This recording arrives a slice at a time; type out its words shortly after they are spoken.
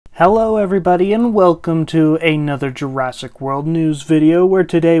Hello everybody and welcome to another Jurassic World news video where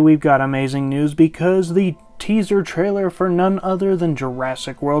today we've got amazing news because the teaser trailer for none other than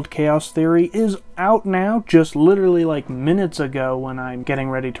Jurassic World Chaos Theory is out now. Just literally like minutes ago when I'm getting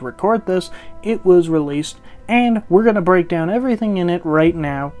ready to record this, it was released and we're going to break down everything in it right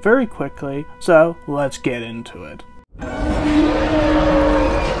now very quickly, so let's get into it.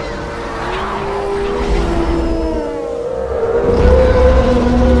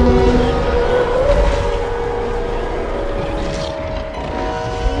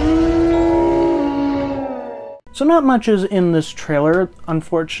 So not much is in this trailer,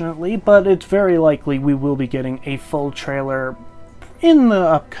 unfortunately, but it's very likely we will be getting a full trailer in the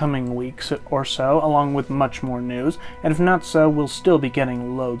upcoming weeks or so, along with much more news, and if not so, we'll still be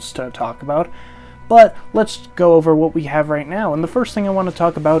getting loads to talk about. But let's go over what we have right now, and the first thing I want to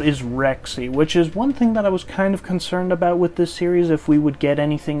talk about is Rexy, which is one thing that I was kind of concerned about with this series, if we would get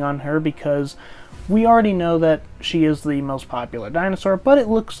anything on her, because we already know that she is the most popular dinosaur, but it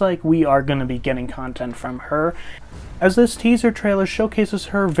looks like we are going to be getting content from her, as this teaser trailer showcases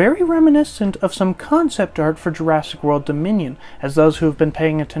her very reminiscent of some concept art for Jurassic World Dominion. As those who have been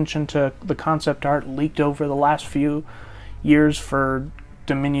paying attention to the concept art leaked over the last few years for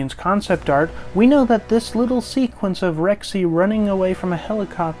Dominion's concept art, we know that this little sequence of Rexy running away from a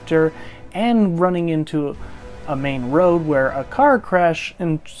helicopter and running into a main road where a car crash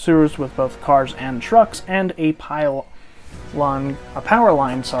ensues with both cars and trucks and a power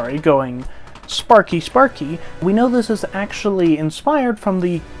line going sparky. We know this is actually inspired from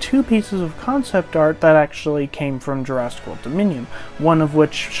the two pieces of concept art that actually came from Jurassic World Dominion, one of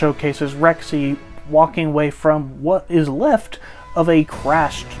which showcases Rexy walking away from what is left of a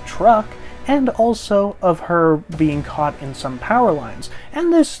crashed truck, and also of her being caught in some power lines.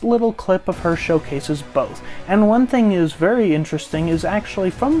 And this little clip of her showcases both. And one thing is very interesting is actually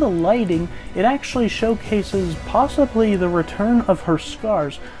from the lighting, it actually showcases possibly the return of her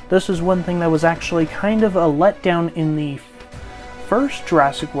scars. This is one thing that was actually kind of a letdown in the first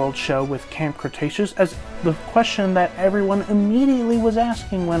Jurassic World show with Camp Cretaceous, as the question that everyone immediately was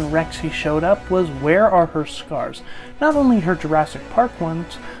asking when Rexy showed up was, where are her scars? Not only her Jurassic Park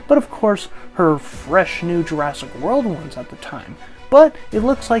ones, but of course her fresh new Jurassic World ones at the time. But it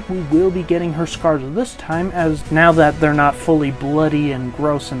looks like we will be getting her scars this time, as now that they're not fully bloody and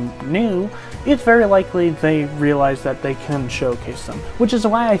gross and new, it's very likely they realize that they can showcase them. Which is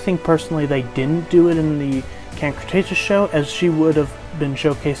why I think personally they didn't do it in the Camp Cretaceous show, as she would have been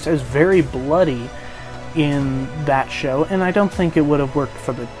showcased as very bloody in that show, and I don't think it would have worked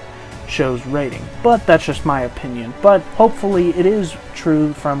for the show's rating. But that's just my opinion. But hopefully it is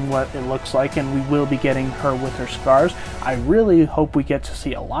true from what it looks like, and we will be getting her with her scars. I really hope we get to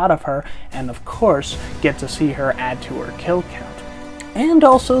see a lot of her, and of course get to see her add to her kill count. And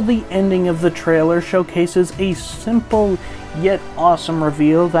also the ending of the trailer showcases a simple yet awesome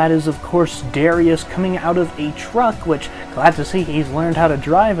reveal that is of course Darius coming out of a truck, which glad to see he's learned how to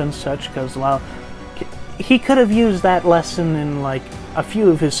drive and such, because well, he could have used that lesson in like a few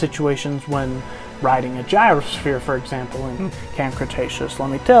of his situations when riding a gyrosphere, for example, in Camp Cretaceous, let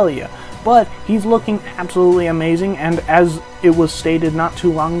me tell you. But he's looking absolutely amazing, and as it was stated not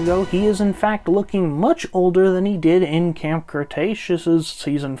too long ago, he is in fact looking much older than he did in Camp Cretaceous'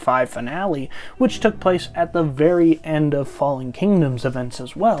 Season 5 finale, which took place at the very end of Fallen Kingdoms events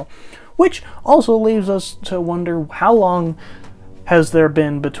as well. Which also leaves us to wonder, how long has there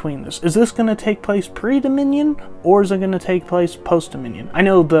been between this? Is this going to take place pre-Dominion, or is it going to take place post-Dominion? I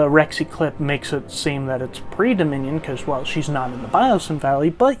know the Rexy clip makes it seem that it's pre-Dominion because, well, she's not in the Biosyn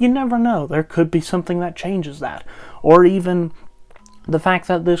Valley, but you never know. There could be something that changes that. Or even the fact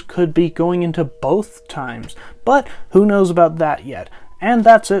that this could be going into both times. But who knows about that yet? And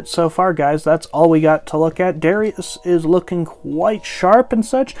that's it so far, guys. That's all we got to look at. Darius is looking quite sharp and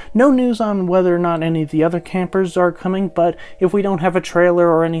such. No news on whether or not any of the other campers are coming, but if we don't have a trailer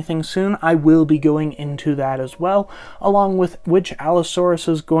or anything soon, I will be going into that as well, along with which Allosaurus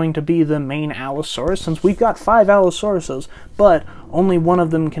is going to be the main Allosaurus, since we've got 5 Allosauruses, but only one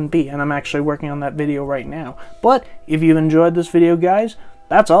of them can be, and I'm actually working on that video right now. But if you enjoyed this video, guys,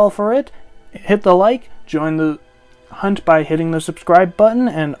 that's all for it. Hit the like, join the hunt by hitting the subscribe button,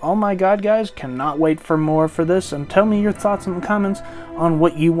 and oh my god, guys, cannot wait for more for this, and tell me your thoughts in the comments on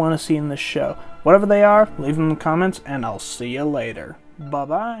what you want to see in this show. Whatever they are, leave them in the comments, and I'll see you later. Bye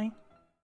bye.